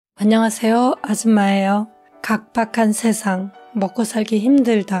안녕하세요. 아줌마예요. 각박한 세상, 먹고 살기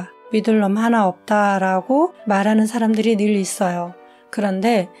힘들다, 믿을 놈 하나 없다 라고 말하는 사람들이 늘 있어요.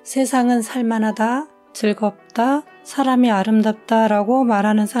 그런데 세상은 살만하다, 즐겁다, 사람이 아름답다 라고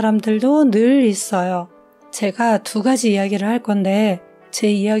말하는 사람들도 늘 있어요. 제가 두 가지 이야기를 할 건데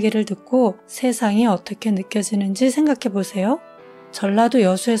제 이야기를 듣고 세상이 어떻게 느껴지는지 생각해 보세요. 전라도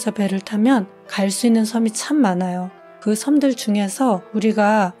여수에서 배를 타면 갈 수 있는 섬이 참 많아요. 그 섬들 중에서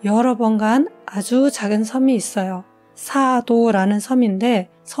우리가 여러 번 간 아주 작은 섬이 있어요. 사도라는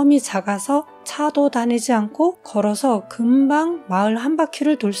섬인데 섬이 작아서 차도 다니지 않고 걸어서 금방 마을 한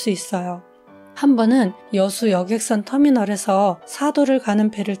바퀴를 돌 수 있어요. 한 번은 여수 여객선 터미널에서 사도를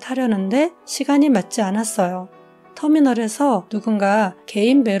가는 배를 타려는데 시간이 맞지 않았어요. 터미널에서 누군가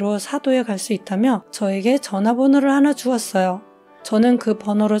개인 배로 사도에 갈 수 있다며 저에게 전화번호를 하나 주었어요. 저는 그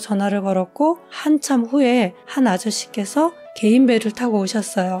번호로 전화를 걸었고 한참 후에 한 아저씨께서 개인 배를 타고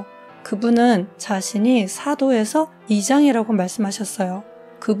오셨어요. 그분은 자신이 사도에서 이장이라고 말씀하셨어요.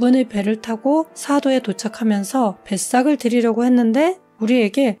 그분의 배를 타고 사도에 도착하면서 뱃삭을 드리려고 했는데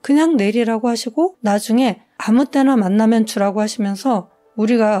우리에게 그냥 내리라고 하시고 나중에 아무 때나 만나면 주라고 하시면서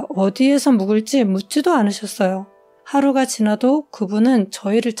우리가 어디에서 묵을지 묻지도 않으셨어요. 하루가 지나도 그분은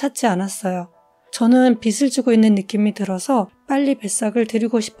저희를 찾지 않았어요. 저는 빚을 지고 있는 느낌이 들어서 빨리 뱃삭을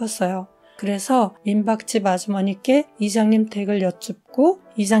드리고 싶었어요. 그래서 민박집 아주머니께 이장님 댁을 여쭙고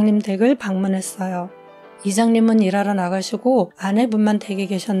이장님 댁을 방문했어요. 이장님은 일하러 나가시고 아내분만 댁에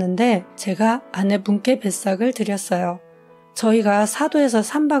계셨는데 제가 아내분께 뱃삭을 드렸어요. 저희가 사도에서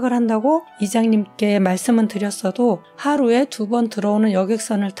 3박을 한다고 이장님께 말씀은 드렸어도 하루에 2번 들어오는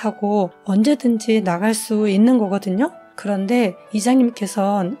여객선을 타고 언제든지 나갈 수 있는 거거든요. 그런데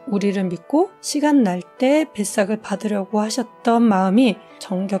이장님께서는 우리를 믿고 시간 날 때 뱃삭을 받으려고 하셨던 마음이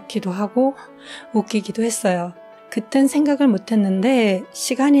정겹기도 하고 웃기기도 했어요. 그땐 생각을 못했는데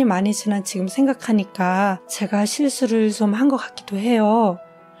시간이 많이 지난 지금 생각하니까 제가 실수를 좀 한 것 같기도 해요.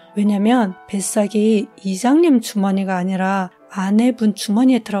 왜냐면 뱃삭이 이장님 주머니가 아니라 아내분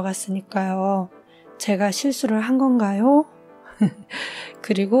주머니에 들어갔으니까요. 제가 실수를 한 건가요?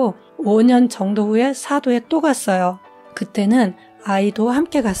 그리고 5년 정도 후에 사도에 또 갔어요. 그때는 아이도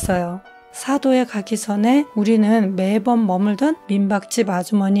함께 갔어요. 사도에 가기 전에 우리는 매번 머물던 민박집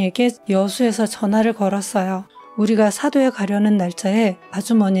아주머니에게 여수에서 전화를 걸었어요. 우리가 사도에 가려는 날짜에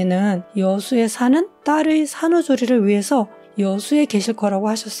아주머니는 여수에 사는 딸의 산후조리를 위해서 여수에 계실 거라고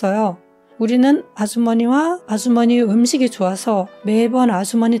하셨어요. 우리는 아주머니와 아주머니의 음식이 좋아서 매번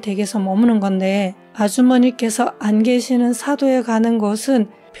아주머니 댁에서 머무는 건데 아주머니께서 안 계시는 사도에 가는 것은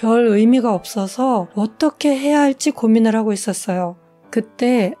별 의미가 없어서 어떻게 해야 할지 고민을 하고 있었어요.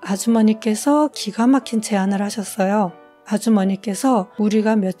 그때 아주머니께서 기가 막힌 제안을 하셨어요. 아주머니께서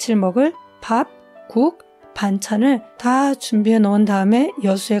우리가 며칠 먹을 밥, 국, 반찬을 다 준비해 놓은 다음에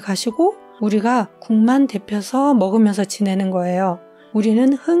여수에 가시고 우리가 국만 데펴서 먹으면서 지내는 거예요.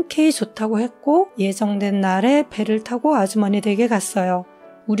 우리는 흔쾌히 좋다고 했고 예정된 날에 배를 타고 아주머니 댁에 갔어요.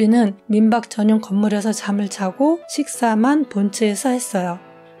 우리는 민박 전용 건물에서 잠을 자고 식사만 본체에서 했어요.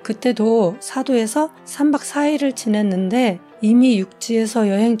 그때도 사도에서 3박 4일을 지냈는데 이미 육지에서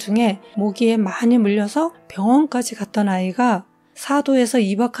여행 중에 모기에 많이 물려서 병원까지 갔던 아이가 사도에서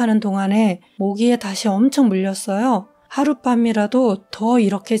 2박하는 동안에 모기에 다시 엄청 물렸어요. 하룻밤이라도 더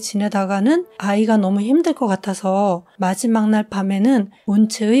이렇게 지내다가는 아이가 너무 힘들 것 같아서 마지막 날 밤에는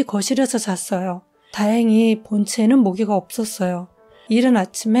본체의 거실에서 잤어요. 다행히 본체에는 모기가 없었어요. 이른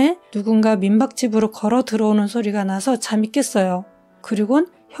아침에 누군가 민박집으로 걸어 들어오는 소리가 나서 잠이 깼어요. 그리곤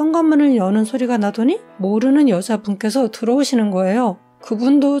현관문을 여는 소리가 나더니 모르는 여자분께서 들어오시는 거예요.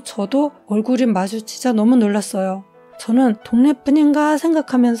 그분도 저도 얼굴이 마주치자 너무 놀랐어요. 저는 동네뿐인가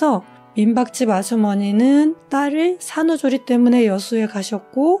생각하면서 민박집 아주머니는 딸을 산후조리 때문에 여수에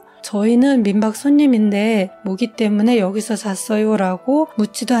가셨고 저희는 민박 손님인데 모기 때문에 여기서 잤어요 라고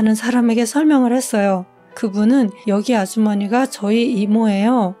묻지도 않은 사람에게 설명을 했어요. 그분은 여기 아주머니가 저희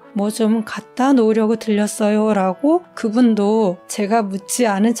이모예요. 뭐 좀 갖다 놓으려고 들렸어요 라고 그분도 제가 묻지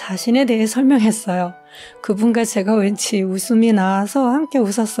않은 자신에 대해 설명했어요. 그분과 제가 왠지 웃음이 나와서 함께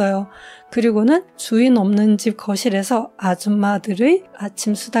웃었어요. 그리고는 주인 없는 집 거실에서 아줌마들의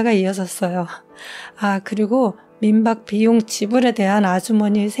아침 수다가 이어졌어요. 그리고 민박 비용 지불에 대한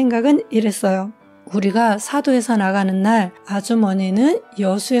아주머니의 생각은 이랬어요. 우리가 사도에서 나가는 날 아주머니는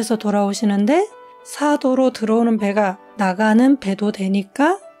여수에서 돌아오시는데 사도로 들어오는 배가 나가는 배도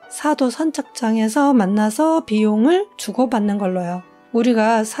되니까 사도 선착장에서 만나서 비용을 주고받는 걸로요.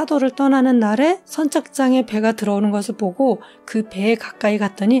 우리가 사도를 떠나는 날에 선착장에 배가 들어오는 것을 보고 그 배에 가까이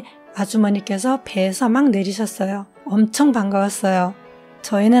갔더니 아주머니께서 배에서 막 내리셨어요. 엄청 반가웠어요.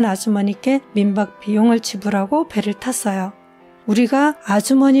 저희는 아주머니께 민박 비용을 지불하고 배를 탔어요. 우리가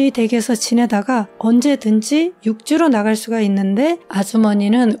아주머니 댁에서 지내다가 언제든지 육지로 나갈 수가 있는데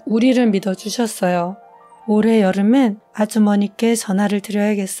아주머니는 우리를 믿어주셨어요. 올해 여름엔 아주머니께 전화를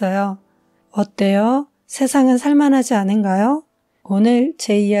드려야겠어요. 어때요? 세상은 살만하지 않은가요? 오늘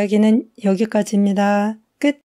제 이야기는 여기까지입니다. 끝.